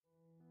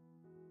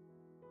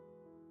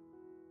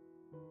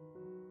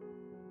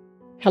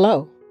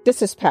Hello,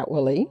 this is Pat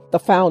Willie, the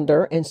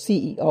founder and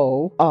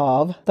CEO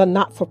of the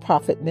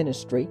not-for-profit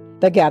ministry,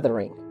 The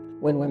Gathering.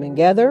 When women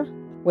gather,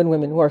 when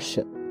women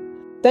worship.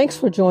 Thanks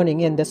for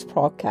joining in this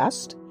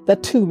podcast, The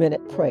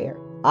 2-Minute Prayer.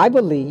 I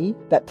believe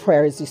that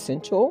prayer is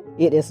essential,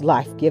 it is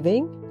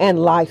life-giving and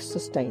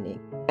life-sustaining,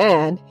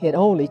 and it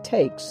only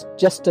takes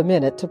just a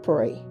minute to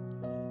pray.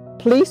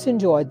 Please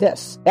enjoy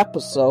this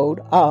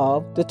episode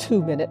of The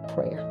 2-Minute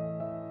Prayer.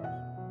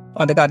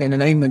 Father God, in the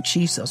name of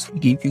Jesus, we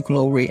give you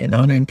glory and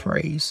honor and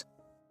praise,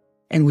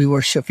 and we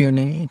worship your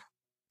name.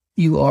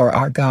 You are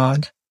our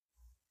God,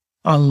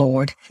 our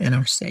Lord, and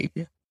our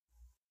Savior.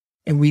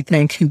 And we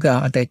thank you,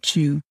 God, that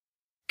you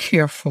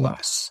care for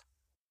us.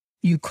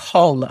 You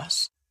call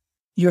us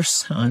your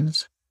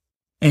sons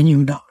and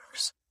your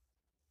daughters.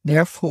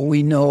 Therefore,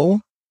 we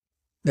know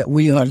that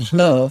we are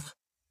loved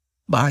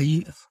by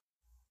you.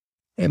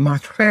 And my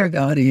prayer,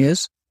 God,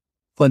 is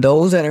for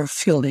those that are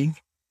feeling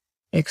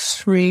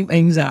extreme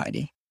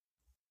anxiety,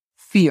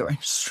 fear, and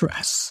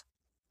stress,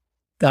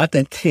 God,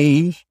 that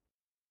they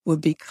will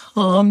be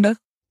calmed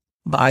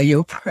by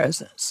your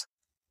presence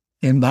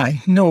and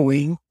by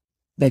knowing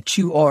that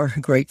you are a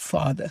great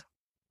Father,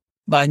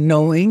 by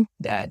knowing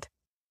that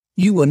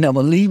you will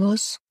never leave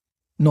us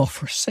nor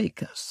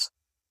forsake us.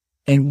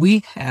 And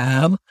we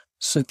have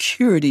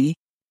security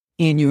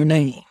in your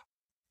name.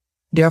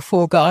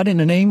 Therefore, God, in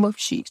the name of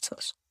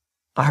Jesus,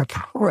 I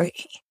pray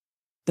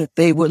that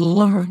they would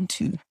learn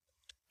to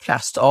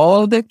cast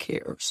all of their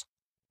cares,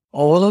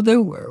 all of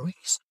their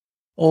worries,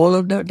 all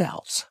of their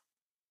doubts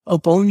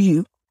upon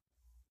you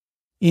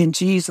in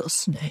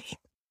Jesus' name.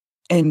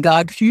 And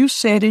God, you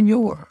said in your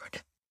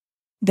word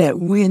that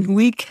when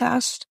we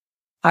cast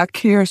our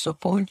cares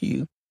upon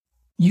you,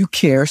 you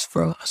cares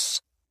for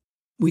us.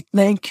 We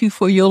thank you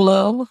for your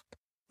love.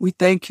 We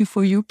thank you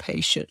for your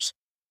patience.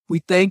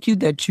 We thank you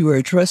that you are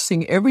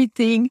addressing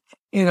everything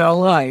in our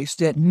lives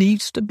that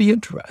needs to be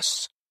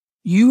addressed.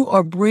 You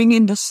are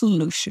bringing the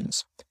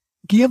solutions.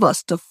 Give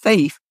us the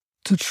faith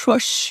to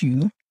trust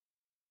you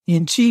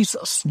in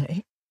Jesus'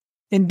 name.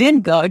 And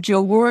then, God,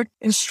 your word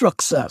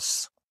instructs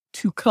us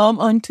to come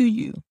unto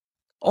you,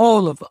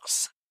 all of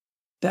us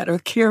that are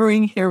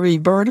carrying heavy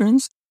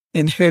burdens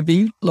and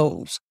heavy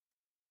loads.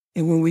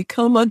 And when we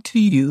come unto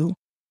you,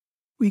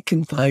 we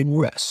can find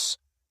rest.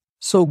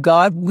 So,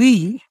 God,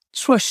 we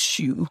trust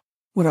you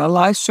with our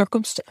life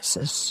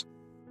circumstances,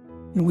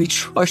 and we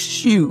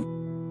trust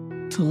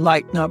you to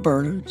lighten our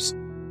burdens.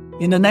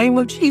 In the name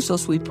of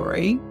Jesus, we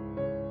pray.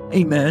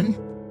 Amen.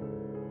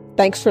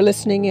 Thanks for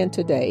listening in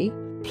today.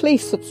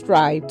 Please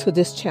subscribe to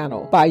this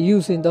channel by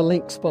using the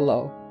links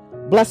below.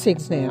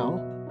 Blessings now.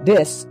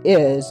 This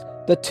is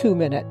the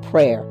 2-Minute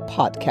Prayer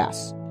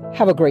Podcast.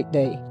 Have a great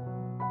day.